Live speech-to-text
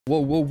Whoa,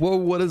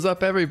 what is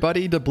up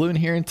everybody? Dabloon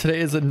here, and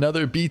today is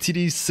another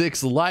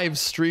BTD6 live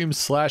stream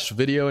 /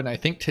 video, and I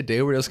think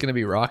today we're just going to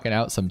be rocking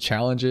out some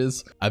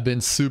challenges. I've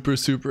been super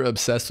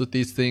obsessed with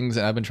these things,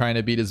 and I've been trying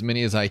to beat as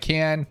many as I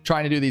can,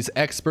 trying to do these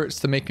experts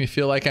to make me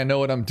feel like I know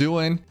what I'm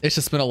doing. It's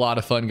just been a lot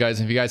of fun, guys,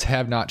 and if you guys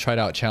have not tried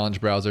out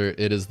Challenge Browser,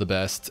 it is the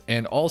best.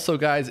 And also,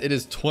 guys, it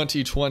is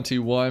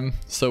 2021,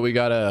 so we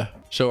gotta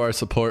show our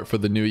support for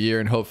the new year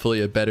and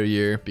hopefully a better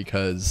year,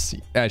 because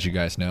as you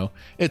guys know,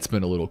 it's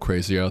been a little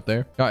crazy out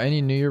there. Got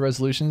any New Year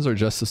resolutions or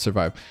just to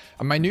survive?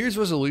 My New Year's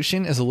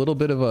resolution is a little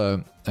bit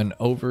of an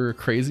over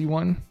crazy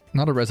one.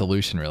 Not a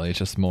resolution really, it's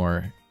just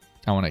more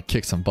I want to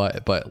kick some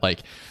butt. But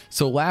like,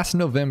 so last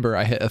November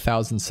I hit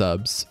 1,000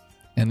 subs,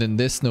 and then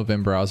this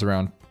November I was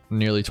around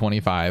nearly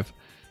 25.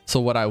 So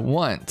what I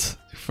want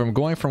from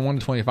going from 1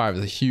 to 25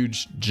 is a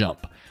huge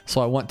jump.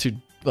 So I want to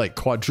like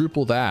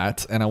quadruple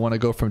that, and I want to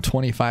go from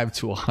 25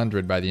 to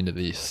 100 by the end of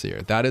this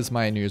year. That is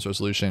my New Year's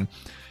resolution.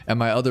 And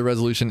my other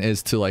resolution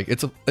is to like,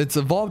 it's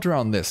evolved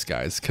around this,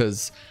 guys,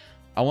 because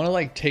I want to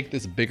like take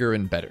this bigger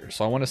and better.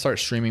 So I want to start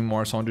streaming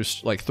more. So I want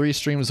to do like 3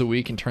 streams a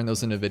week and turn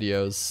those into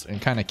videos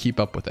and kind of keep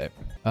up with it.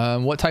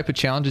 What type of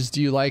challenges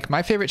do you like?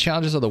 My favorite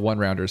challenges are the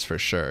 1-rounders for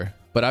sure,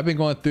 but I've been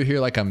going through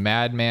here like a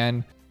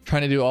madman,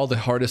 trying to do all the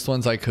hardest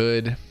ones I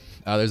could.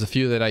 There's a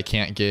few that I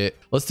can't get.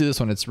 Let's do this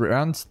one. It's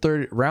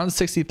round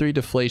 63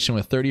 deflation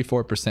with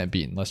 34%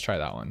 beaten. Let's try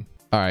that one.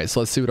 All right,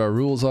 so let's see what our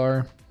rules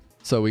are.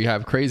 So we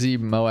have crazy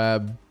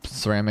Moab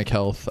ceramic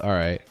health. All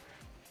right,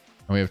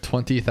 and we have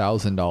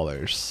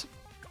 $20,000.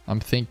 I'm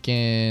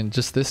thinking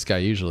just this guy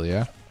usually,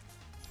 yeah.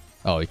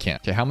 Oh, he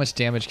can't. Okay, how much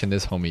damage can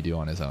this homie do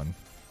on his own?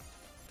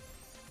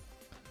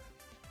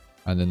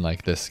 And then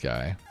like this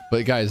guy.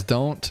 But guys,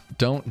 don't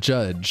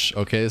judge,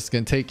 okay? It's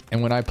gonna take,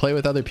 and when I play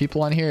with other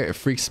people on here, it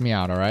freaks me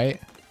out, all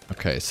right?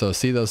 Okay, so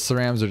see, those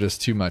cerams are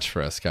just too much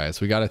for us, guys.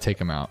 We gotta take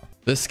them out.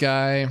 This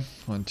guy,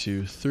 1,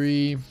 2,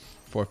 3,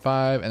 4,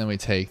 5, and then we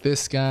take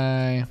this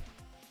guy,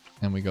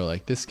 and we go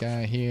like this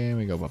guy here, and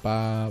we go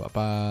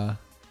ba-ba.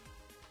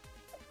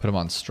 Put him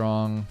on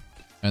strong.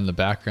 In the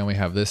background, we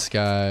have this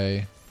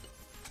guy.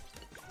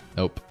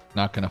 Nope,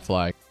 not gonna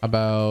fly. How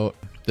about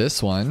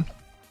this one?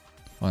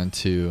 1,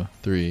 2,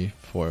 3,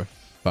 4,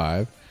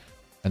 5,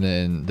 and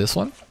then this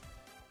one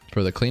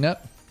for the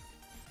cleanup.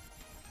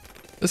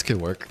 This could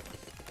work.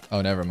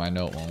 Oh, never mind.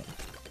 No, it won't.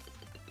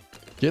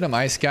 Get him,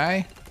 ice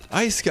guy.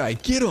 Ice guy,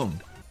 get him.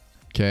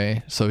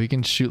 Okay, so he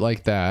can shoot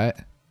like that,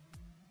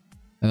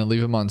 and then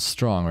leave him on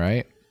strong,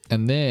 right?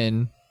 And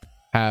then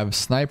have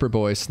sniper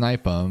boy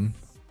snipe him.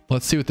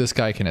 Let's see what this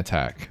guy can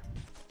attack.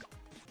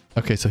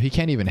 Okay, so he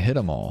can't even hit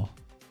them all.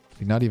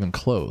 Not even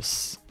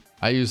close.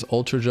 I use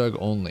ultra jug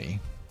only.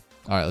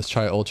 All right, let's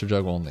try ultra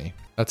jug only.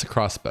 That's a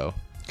crossbow.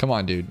 Come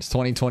on, dude. It's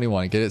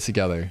 2021. Get it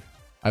together.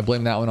 I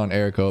blame that one on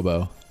Eric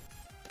Oboe.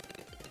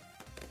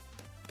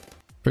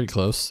 Pretty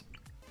close.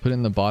 Put it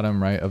in the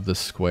bottom right of the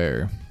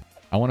square.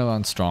 I want him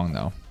on strong,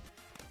 though.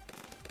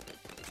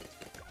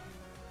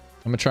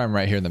 I'm going to try him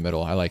right here in the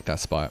middle. I like that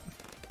spot.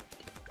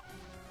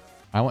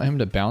 I want him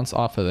to bounce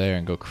off of there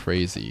and go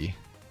crazy.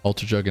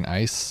 Ultra jug and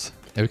ice.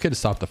 Yeah, we could have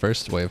stopped the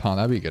first wave, huh?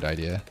 That'd be a good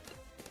idea.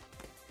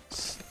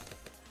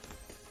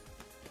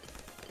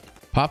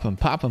 Pop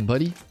him,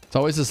 buddy. It's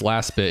always this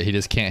last bit. He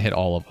just can't hit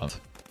all of them.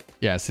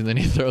 Yeah, see, then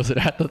he throws it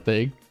at the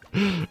thing.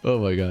 Oh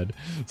my god.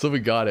 So we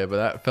got it, but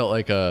that felt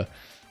like a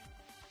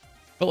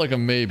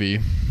maybe.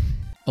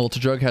 Ultra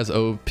Drug has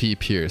OP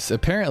Pierce.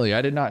 Apparently,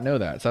 I did not know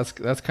that. So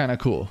that's kind of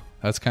cool.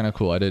 That's kind of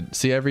cool. I did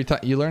see every time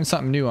you learn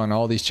something new on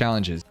all these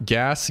challenges.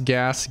 Gas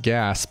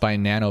by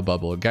Nano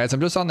Bubble. Guys,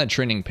 I'm just on the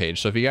training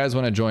page. So if you guys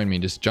want to join me,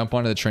 just jump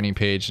onto the training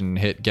page and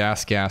hit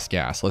gas.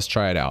 Let's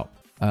try it out.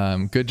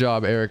 Good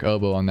job, Eric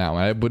Oboe, on that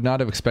one. I would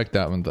not have expected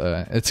that one.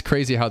 It's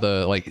crazy how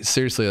the, like,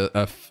 seriously,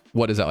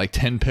 what is that, like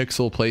 10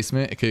 pixel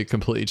placement? It could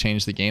completely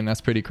change the game.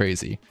 That's pretty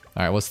crazy.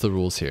 All right, what's the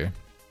rules here?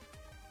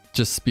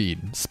 Just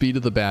speed. Speed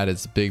of the bad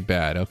is big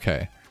bad.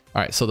 Okay.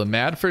 All right, so the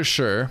mad for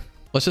sure.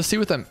 Let's just see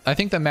what I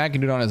think the mad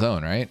can do it on his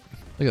own, right?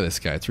 Look at this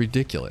guy. It's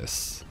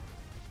ridiculous.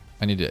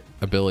 I need it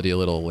ability a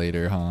little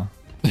later, huh?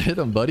 Hit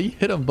him, buddy.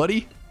 Hit him,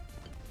 buddy.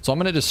 So I'm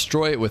going to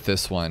destroy it with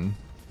this one.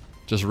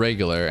 Just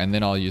regular, and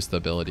then I'll use the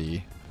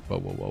ability.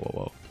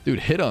 Whoa. Dude,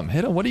 hit him.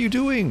 What are you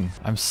doing?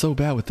 I'm so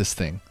bad with this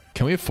thing.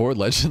 Can we afford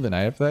Legend of the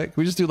Night after that? Can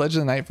we just do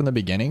Legend of the Night from the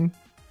beginning?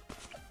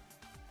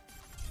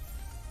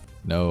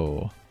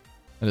 No.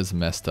 That is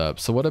messed up.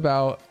 So what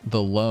about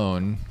the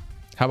lone?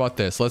 How about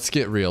this? Let's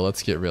get real.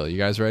 You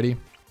guys ready?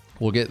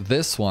 We'll get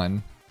this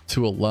one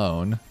to a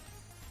lone.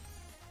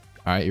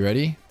 All right, you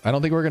ready? I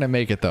don't think we're going to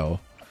make it, though.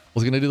 I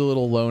was going to do the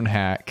little lone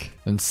hack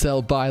and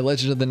sell by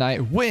Legend of the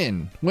Night.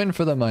 Win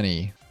for the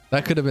money.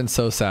 That could have been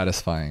so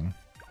satisfying.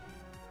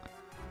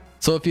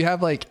 So if you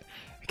have like,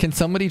 can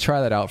somebody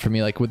try that out for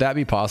me? Like, would that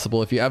be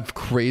possible? If you have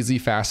crazy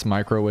fast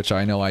micro, which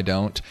I know I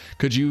don't,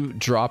 could you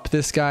drop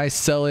this guy,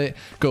 sell it,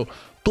 go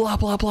blah,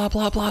 blah, blah,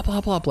 blah, blah, blah,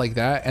 blah, like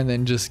that, and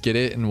then just get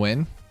it and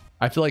win?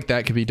 I feel like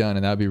that could be done,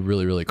 and that'd be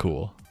really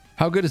cool.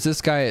 How good is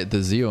this guy at the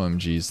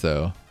ZOMGs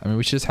though? I mean,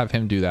 we should just have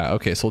him do that.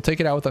 Okay, so we'll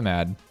take it out with a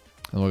mad,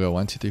 and we'll go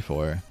 1, 2, 3,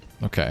 4.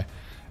 Okay.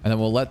 And then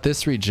we'll let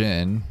this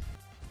regen.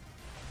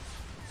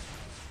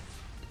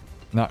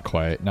 Not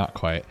quite, not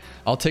quite.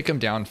 I'll take him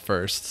down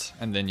first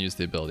and then use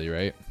the ability,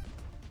 right?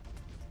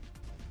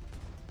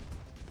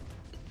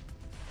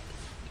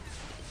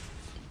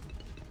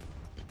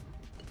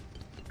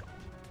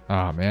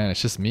 Oh man,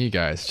 it's just me,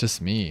 guys. It's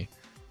just me.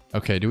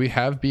 Okay, do we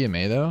have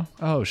BMA though?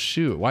 Oh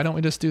shoot, why don't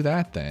we just do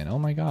that then? Oh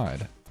my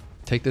god.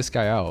 Take this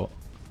guy out.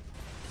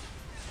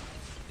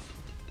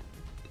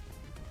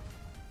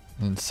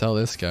 And sell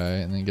this guy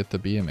and then get the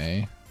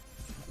BMA.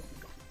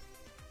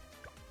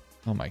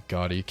 Oh my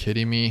god, are you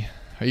kidding me?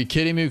 Are you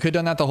kidding me? We could have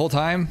done that the whole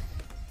time?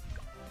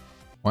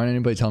 Why didn't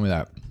anybody tell me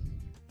that?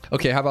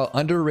 Okay, how about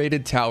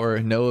underrated tower,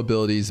 no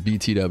abilities,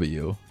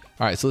 BTW? All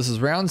right, so this is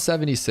round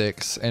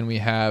 76 and we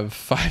have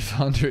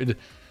 500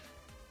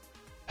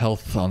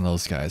 health on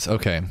those guys.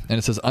 Okay, and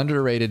it says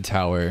underrated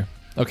tower.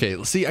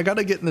 Okay, see, I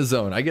gotta get in the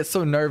zone. I get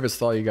so nervous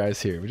with all you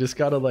guys here. We just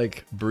gotta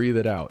like breathe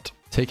it out.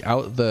 Take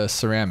out the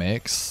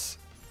ceramics.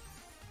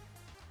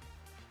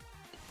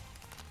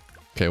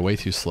 Okay, way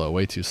too slow,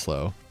 way too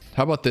slow.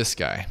 How about this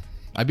guy?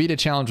 I beat a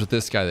challenge with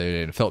this guy the other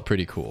day. It felt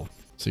pretty cool.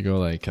 So you go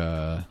like,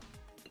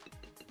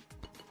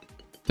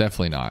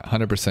 definitely not.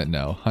 100%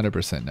 no.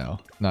 100% no.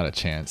 Not a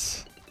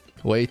chance.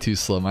 Way too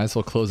slow. Might as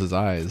well close his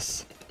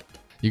eyes.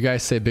 You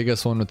guys say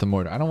biggest one with the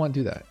mortar. I don't want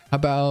to do that. How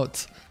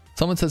about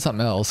someone said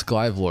something else?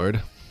 Glyve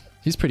Lord.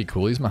 He's pretty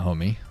cool. He's my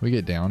homie. We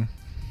get down.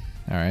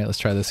 All right, let's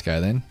try this guy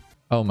then.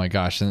 Oh my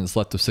gosh, and it's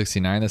left of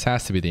 69. This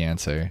has to be the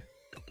answer.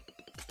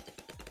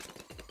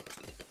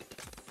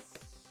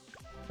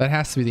 That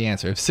has to be the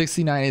answer. If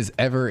 69 is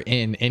ever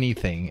in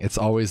anything, it's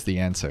always the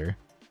answer.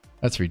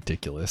 That's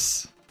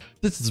ridiculous.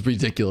 This is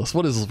ridiculous.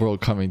 What is this world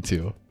coming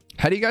to?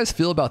 How do you guys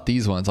feel about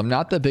these ones? I'm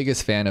not the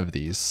biggest fan of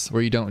these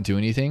where you don't do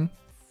anything.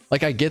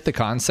 Like, I get the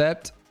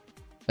concept.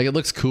 Like, it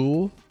looks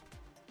cool.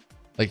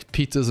 Like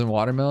pizzas and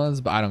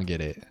watermelons, but I don't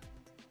get it.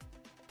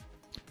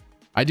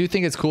 I do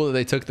think it's cool that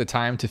they took the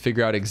time to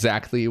figure out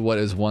exactly what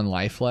is one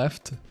life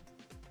left.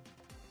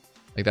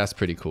 Like, that's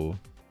pretty cool.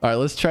 All right,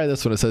 let's try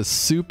this one. It says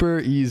super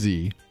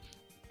easy.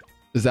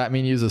 Does that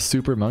mean use a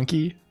super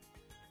monkey?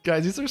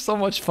 Guys, these are so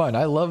much fun.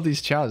 I love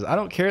these challenges. I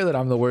don't care that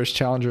I'm the worst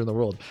challenger in the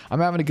world. I'm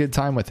having a good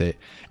time with it.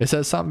 It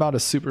says something about a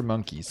super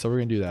monkey, so we're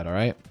gonna do that, all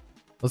right?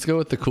 Let's go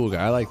with the cool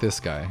guy. I like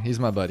this guy. He's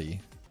my buddy.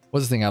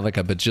 What's this thing? I have like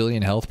a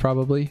bajillion health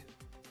probably?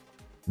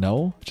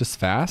 No? Just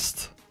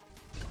fast?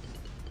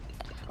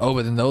 Oh,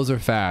 but then those are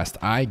fast.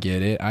 I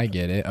get it. I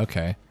get it.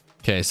 Okay.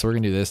 Okay, so we're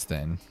gonna do this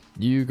then.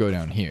 You go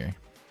down here.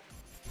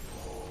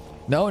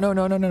 No, no,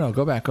 no, no, no, no.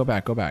 Go back, go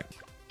back, go back.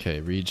 Okay,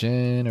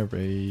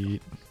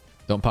 regenerate.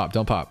 Don't pop,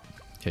 don't pop.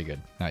 Okay,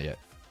 good. Not yet.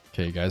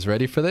 Okay, you guys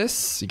ready for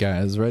this? You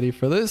guys ready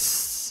for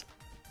this?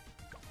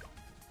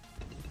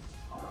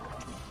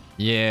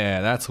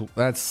 Yeah,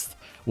 that's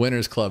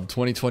Winners Club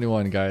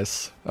 2021,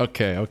 guys.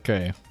 Okay,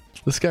 okay.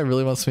 This guy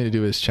really wants me to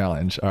do his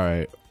challenge. All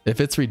right. If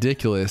it's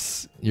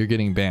ridiculous, you're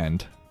getting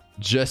banned.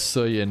 Just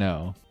so you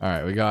know. All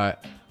right, we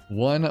got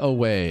one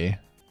away.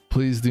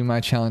 Please do my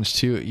challenge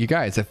too. You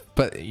guys,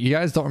 but you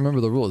guys don't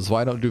remember the rules.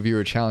 Why don't do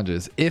viewer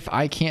challenges? If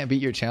I can't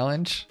beat your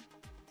challenge,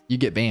 you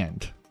get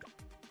banned.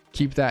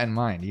 Keep that in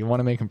mind. You want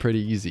to make them pretty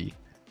easy.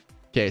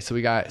 Okay, so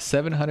we got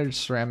 700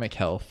 ceramic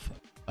health.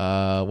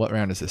 What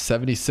round is this?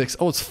 76.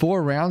 Oh, it's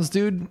 4 rounds,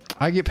 dude.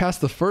 I get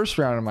past the first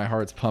round and my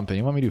heart's pumping.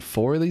 You want me to do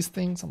 4 of these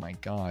things? Oh my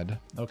god.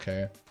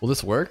 Okay. Will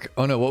this work?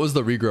 Oh no, what was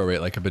the regrow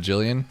rate? Like a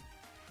bajillion?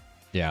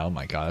 Yeah, oh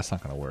my god, that's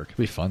not gonna work.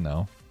 It'll be fun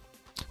though.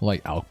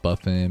 Like alk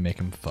buffing, make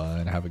him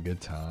fun, have a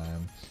good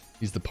time.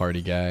 He's the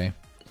party guy.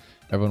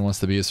 Everyone wants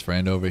to be his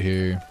friend over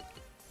here.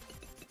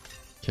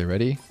 Okay,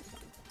 ready?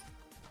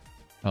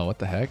 Oh, what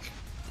the heck?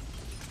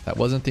 That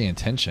wasn't the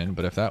intention,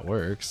 but if that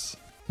works.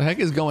 The heck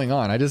is going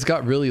on? I just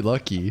got really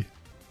lucky.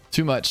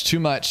 Too much, too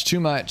much, too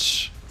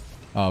much.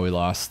 Oh, we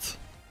lost.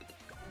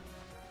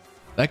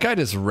 That guy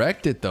just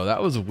wrecked it though.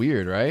 That was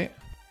weird, right?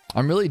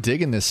 I'm really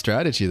digging this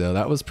strategy though.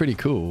 That was pretty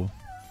cool.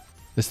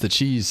 It's the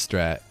cheese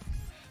strat.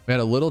 We had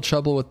a little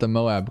trouble with the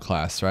Moab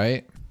class,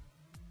 right?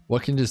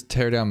 What can just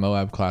tear down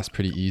Moab class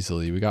pretty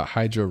easily? We got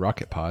Hydro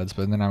rocket pods,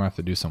 but then I'm gonna have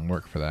to do some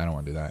work for that. I don't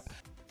want to do that.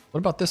 What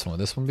about this one?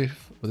 Would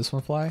this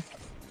one fly?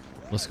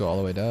 Let's go all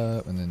the way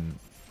up and then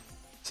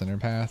center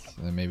path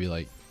and then maybe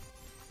like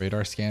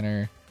radar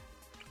scanner.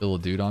 Little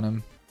dude on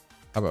him.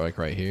 How about like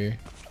right here?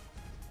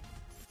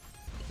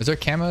 Is there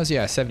camos?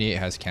 Yeah, 78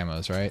 has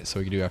camos, right? So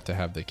we do have to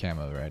have the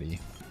camo ready.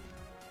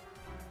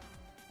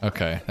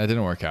 Okay, that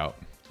didn't work out.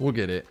 We'll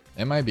get it.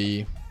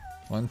 MIB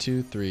 1,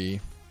 2, 3,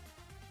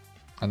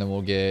 and then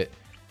we'll get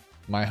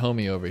my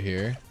homie over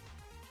here.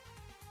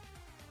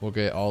 We'll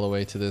get all the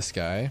way to this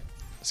guy.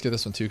 Let's get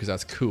this one too because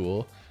that's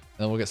cool. And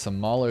then we'll get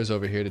some maulers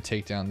over here to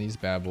take down these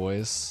bad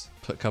boys.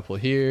 Put a couple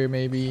here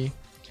maybe.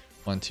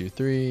 1, 2,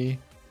 3,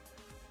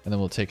 and then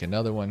we'll take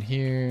another one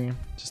here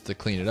just to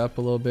clean it up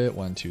a little bit.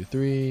 1, 2,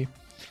 3.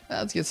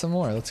 Let's get some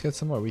more. Let's get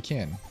some more. We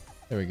can.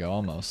 There we go.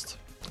 Almost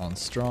on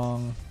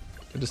strong.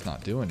 They're just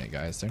not doing it,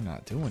 guys. They're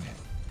not doing it.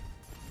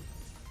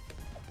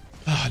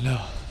 Oh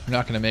no, we're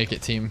not gonna make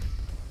it, team.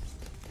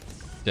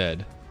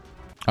 Dead.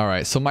 All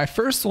right, so my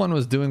first one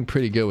was doing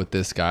pretty good with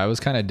this guy. I was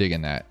kind of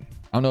digging that.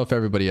 I don't know if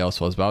everybody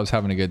else was, but I was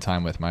having a good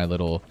time with my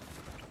little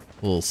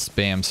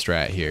spam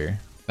strat here.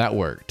 That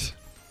worked.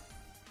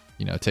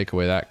 You know, take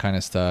away that kind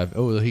of stuff.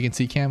 Oh, he can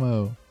see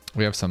camo.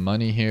 We have some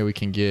money here. We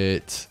can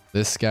get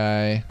this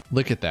guy.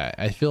 Look at that.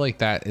 I feel like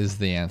that is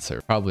the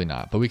answer. Probably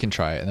not, but we can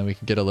try it. And then we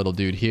can get a little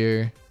dude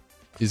here.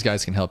 These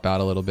guys can help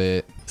out a little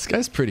bit. This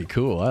guy's pretty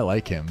cool. I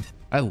like him.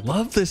 I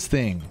love this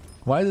thing.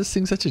 Why is this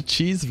thing such a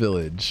cheese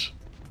village?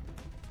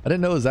 I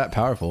didn't know it was that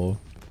powerful.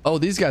 Oh,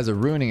 these guys are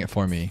ruining it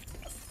for me.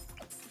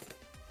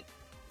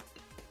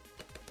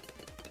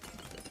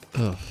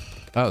 Ugh,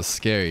 that was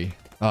scary.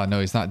 Oh no,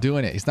 he's not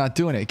doing it. He's not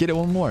doing it. Get it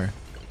one more.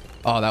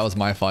 Oh, that was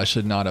my fault. I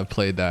should not have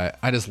played that.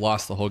 I just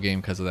lost the whole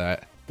game because of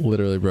that.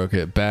 Literally broke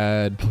it.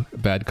 Bad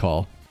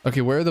call.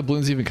 Okay, where are the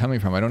balloons even coming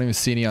from? I don't even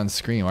see any on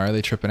screen. Why are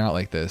they tripping out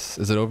like this?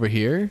 Is it over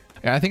here?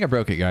 Yeah, I think I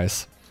broke it,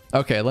 guys.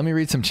 Okay, let me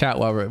read some chat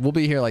while we'll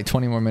be here like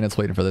 20 more minutes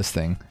waiting for this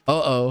thing.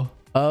 Uh-oh.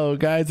 Oh,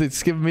 guys,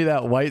 it's giving me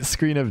that white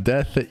screen of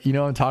death that, you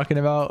know what I'm talking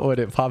about when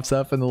it pops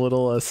up in the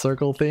little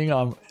circle thing.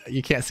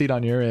 You can't see it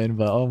on your end,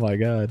 but oh my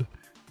God.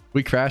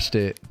 We crashed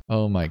it.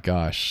 Oh my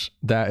gosh.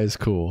 That is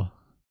cool.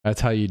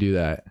 That's how you do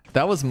that.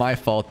 That was my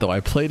fault though. I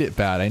played it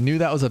bad. I knew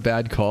that was a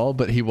bad call,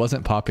 but he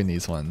wasn't popping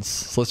these ones.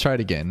 So let's try it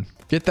again.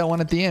 Get that one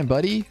at the end,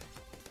 buddy.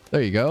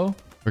 There you go.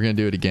 We're going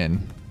to do it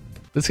again.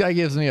 This guy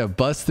gives me a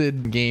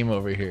busted game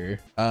over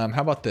here. How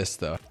about this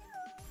though?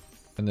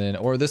 And then,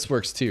 or this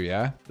works too,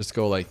 yeah? Just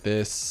go like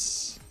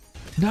this.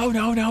 No.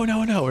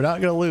 We're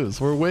not gonna lose.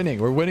 We're winning.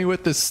 We're winning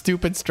with this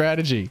stupid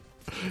strategy.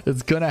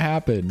 It's gonna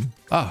happen.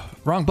 Oh,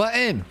 wrong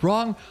button.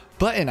 Wrong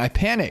button. I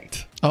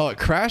panicked. Oh, it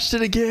crashed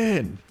it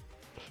again.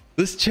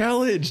 This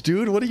challenge,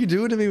 dude. What are you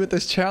doing to me with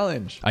this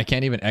challenge? I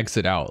can't even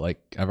exit out. Like,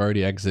 I've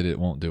already exited. It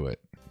won't do it.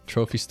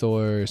 Trophy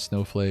store,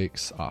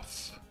 snowflakes,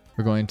 off.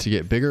 We're going to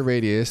get bigger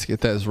radius. Get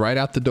that right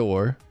out the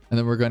door. And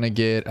then we're going to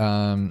get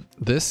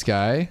this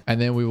guy. And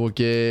then we will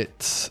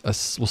get,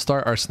 we'll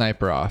start our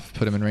sniper off.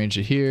 Put him in range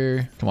of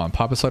here. Come on,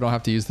 pop it so I don't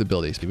have to use the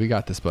abilities. We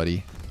got this,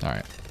 buddy. All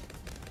right.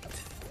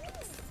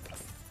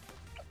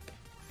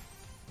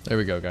 There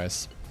we go,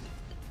 guys.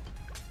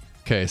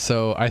 Okay,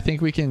 so I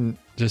think we can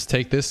just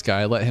take this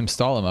guy, let him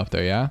stall him up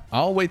there, yeah?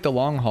 I'll wait the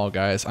long haul,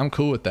 guys. I'm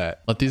cool with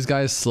that. Let these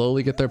guys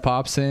slowly get their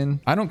pops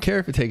in. I don't care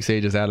if it takes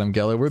ages, Adam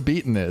Geller. We're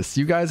beating this.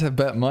 You guys have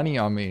bet money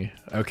on me,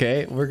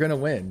 okay? We're gonna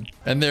win.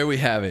 And there we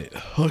have it.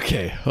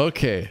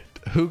 Okay.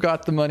 Who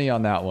got the money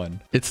on that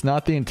one? It's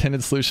not the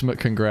intended solution, but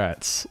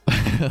congrats.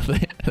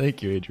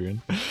 Thank you,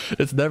 Adrian.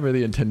 It's never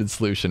the intended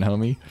solution,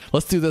 homie.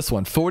 Let's do this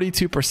one.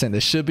 42%.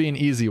 This should be an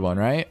easy one,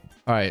 right?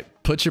 All right,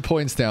 put your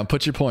points down.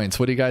 Put your points.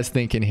 What are you guys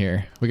thinking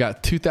here? We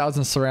got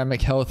 2,000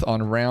 ceramic health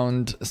on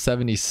round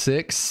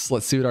 76.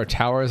 Let's see what our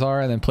towers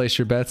are and then place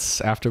your bets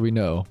after we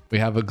know. We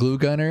have a glue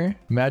gunner.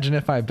 Imagine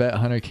if I bet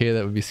 100K,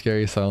 that would be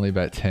scary, so I only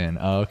bet 10.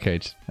 Oh, okay.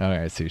 All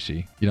right,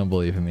 Sushi. You don't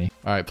believe in me.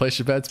 All right, place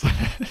your bets.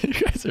 You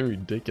guys are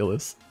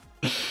ridiculous.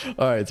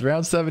 All right, it's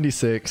round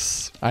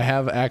 76. I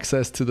have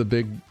access to the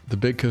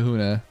big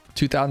kahuna.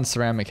 2,000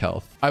 ceramic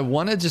health. I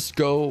want to just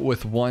go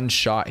with one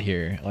shot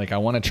here. Like, I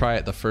want to try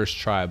it the first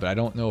try, but I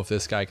don't know if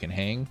this guy can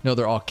hang. No,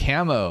 they're all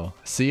camo.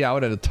 See, I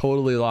would have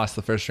totally lost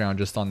the first round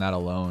just on that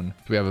alone.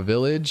 Do we have a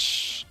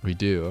village? We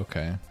do.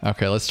 Okay.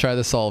 Okay, let's try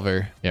the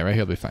solver. Yeah, right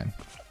here will be fine.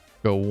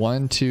 Go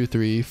 1, 2,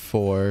 3,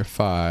 4,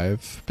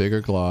 5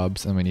 bigger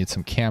globs, and we need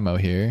some camo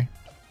here.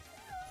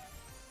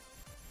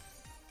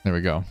 There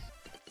we go.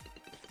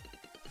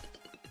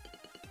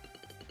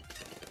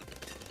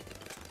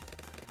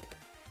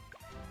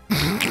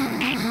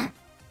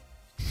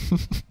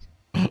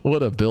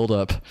 What a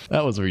build-up.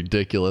 That was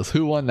ridiculous.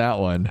 Who won that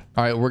one?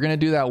 All right, we're gonna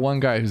do that one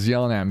guy who's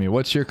yelling at me.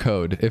 What's your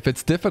code? If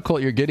it's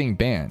difficult, you're getting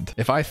banned.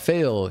 If I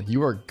fail,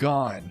 you are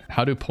gone.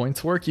 How do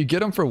points work? You get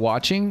them for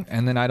watching,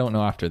 and then I don't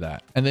know after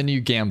that. And then you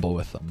gamble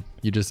with them.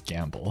 You just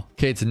gamble.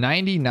 Okay, it's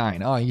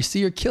 99. Oh, you see,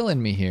 you're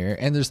killing me here.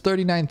 And there's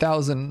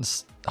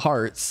 39,000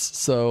 hearts,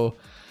 so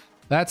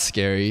that's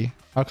scary.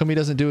 How come he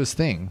doesn't do his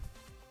thing?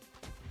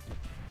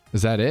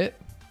 Is that it?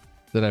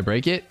 Did I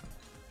break it?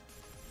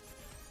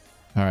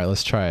 All right,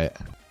 let's try it.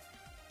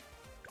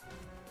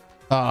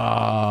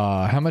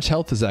 How much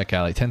health is that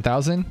guy? Like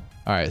 10,000?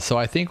 All right, so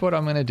I think what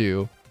I'm gonna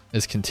do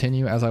is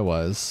continue as I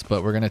was,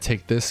 but we're gonna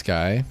take this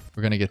guy.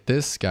 We're gonna get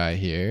this guy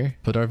here,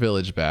 put our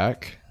village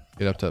back,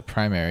 get up to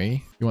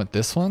primary. You want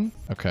this one?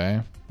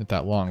 Okay, at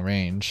that long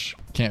range.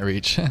 Can't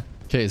reach.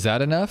 Okay, is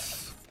that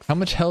enough? How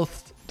much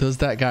health does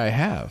that guy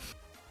have?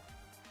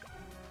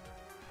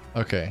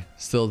 Okay,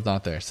 still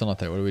not there. Still not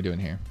there. What are we doing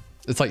here?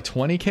 It's like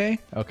 20K?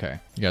 Okay,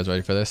 you guys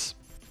ready for this?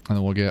 And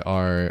then we'll get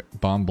our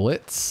bomb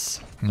blitz,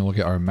 and then we'll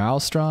get our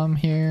maelstrom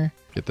here.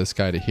 Get this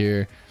guy to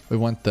here. We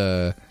want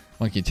the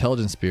Monkey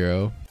Intelligence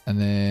Bureau, and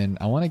then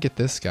I want to get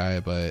this guy,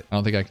 but I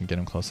don't think I can get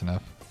him close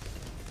enough.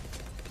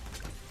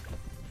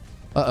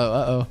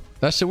 Uh-oh.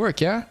 That should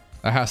work, yeah?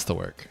 That has to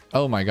work.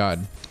 Oh my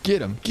god.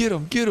 Get him.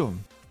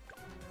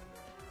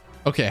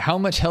 Okay, how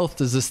much health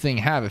does this thing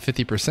have at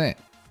 50%?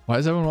 Why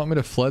does everyone want me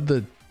to flood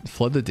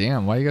the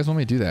dam? Why do you guys want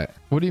me to do that?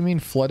 What do you mean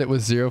flood it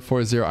with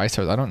 040 ice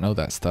stars? I don't know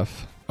that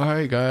stuff. All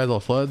right, guys,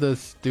 I'll flood this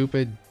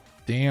stupid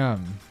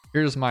dam.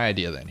 Here's my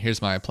idea then. Here's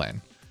my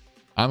plan.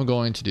 I'm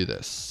going to do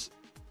this.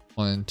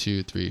 1,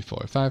 2, 3,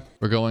 4, 5.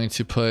 We're going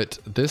to put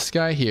this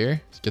guy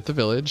here to get the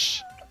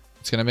village.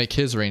 It's going to make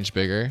his range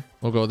bigger.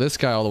 We'll go this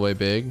guy all the way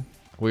big.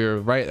 We're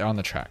right on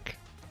the track.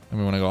 And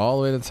we want to go all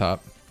the way to the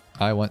top.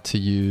 I want to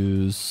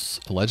use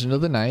Legend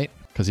of the Night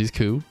because he's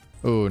cool.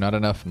 Oh, not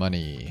enough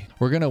money.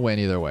 We're going to win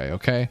either way,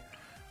 okay?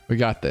 We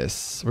got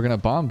this. We're going to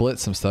bomb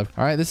blitz some stuff.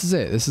 All right, this is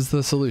it. This is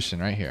the solution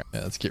right here.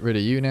 Yeah, let's get rid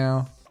of you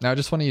now. Now I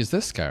just want to use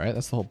this guy, right?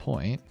 That's the whole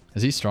point.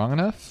 Is he strong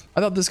enough?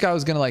 I thought this guy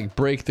was going to like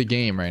break the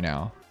game right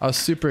now. I was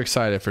super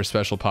excited for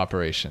special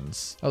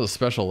operations. That was a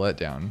special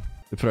letdown.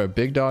 We put our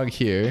big dog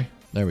here.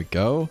 There we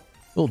go.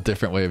 A little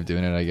different way of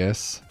doing it, I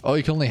guess. Oh,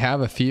 you can only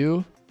have a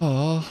few?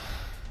 Oh.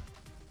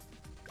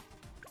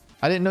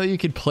 I didn't know you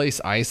could place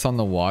ice on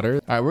the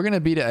water. All right, we're going to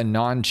beat it a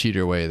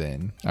non-cheater way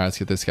then. All right, let's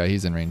get this guy.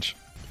 He's in range.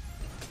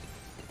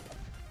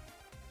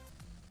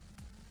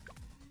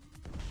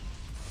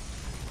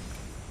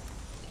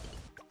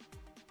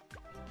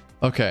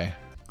 Okay,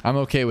 I'm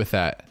okay with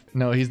that.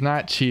 No, he's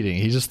not cheating.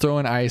 He's just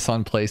throwing ice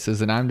on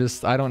places and I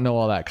don't know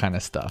all that kind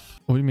of stuff.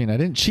 What do you mean? I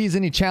didn't cheese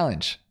any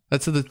challenge.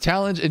 That's the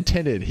challenge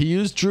intended. He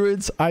used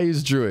druids. I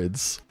used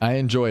druids. I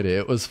enjoyed it.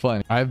 It was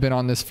fun. I've been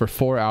on this for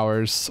 4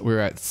 hours. We're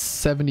at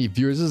 70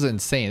 viewers. This is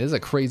insane. This is a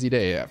crazy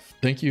day.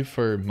 Thank you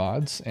for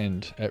mods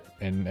and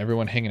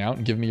everyone hanging out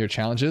and giving me your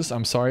challenges.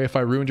 I'm sorry if I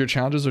ruined your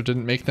challenges or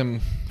didn't make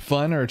them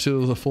fun or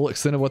to the full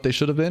extent of what they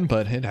should have been,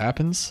 but it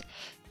happens.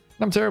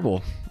 I'm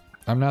terrible.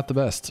 I'm not the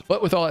best.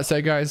 But with all that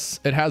said, guys,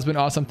 it has been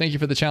awesome. Thank you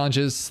for the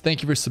challenges.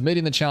 Thank you for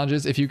submitting the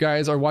challenges. If you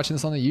guys are watching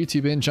this on the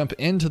YouTube end, jump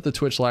into the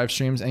Twitch live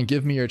streams and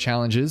give me your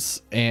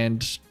challenges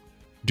and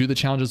do the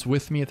challenges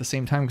with me at the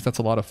same time because that's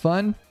a lot of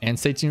fun. And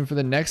stay tuned for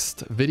the next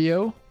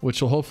video,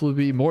 which will hopefully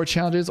be more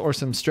challenges or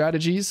some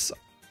strategies.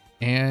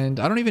 And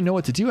I don't even know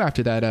what to do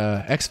after that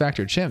X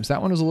Factor chimps.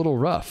 That one was a little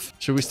rough.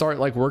 Should we start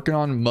like working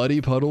on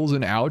muddy puddles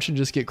and ouch and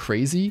just get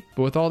crazy?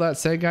 But with all that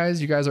said,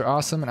 guys, you guys are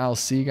awesome and I'll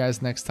see you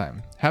guys next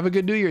time. Have a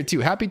good new year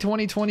too. Happy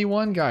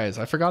 2021, guys.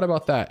 I forgot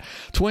about that.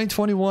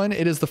 2021,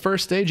 it is the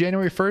first day,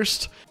 January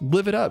 1st.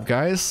 Live it up,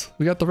 guys.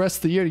 We got the rest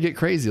of the year to get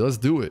crazy. Let's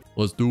do it.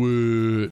 Let's do it.